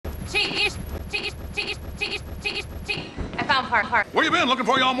I found part. Where you been? Looking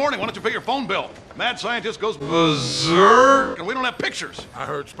for you all morning. Why don't you pay your phone bill? Mad scientist goes berserk, and we don't have pictures. I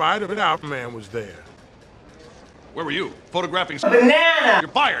heard Spider-Man Man was there. Where were you? Photographing Banana! You're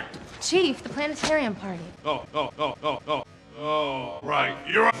fired. Chief, the planetarium party. Oh, right.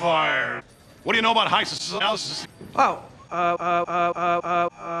 You're fired. What do you know about high society?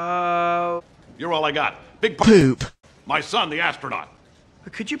 You're all I got. Big Poop. My son, the astronaut.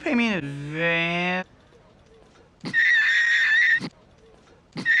 Could you pay me in advance?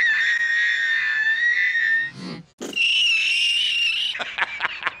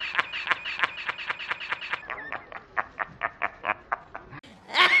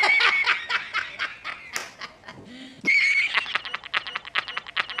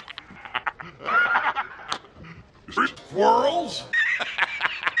 Squirrels?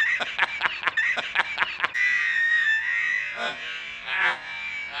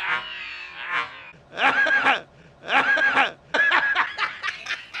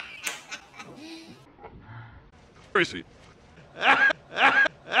 Tracy.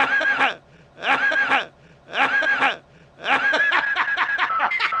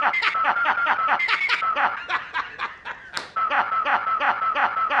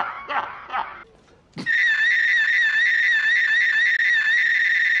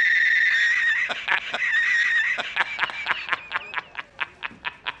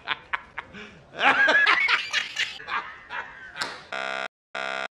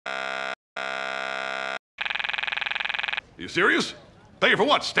 You serious? Pay you for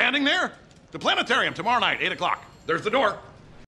what? Standing there? The planetarium tomorrow night, 8 o'clock. There's the door.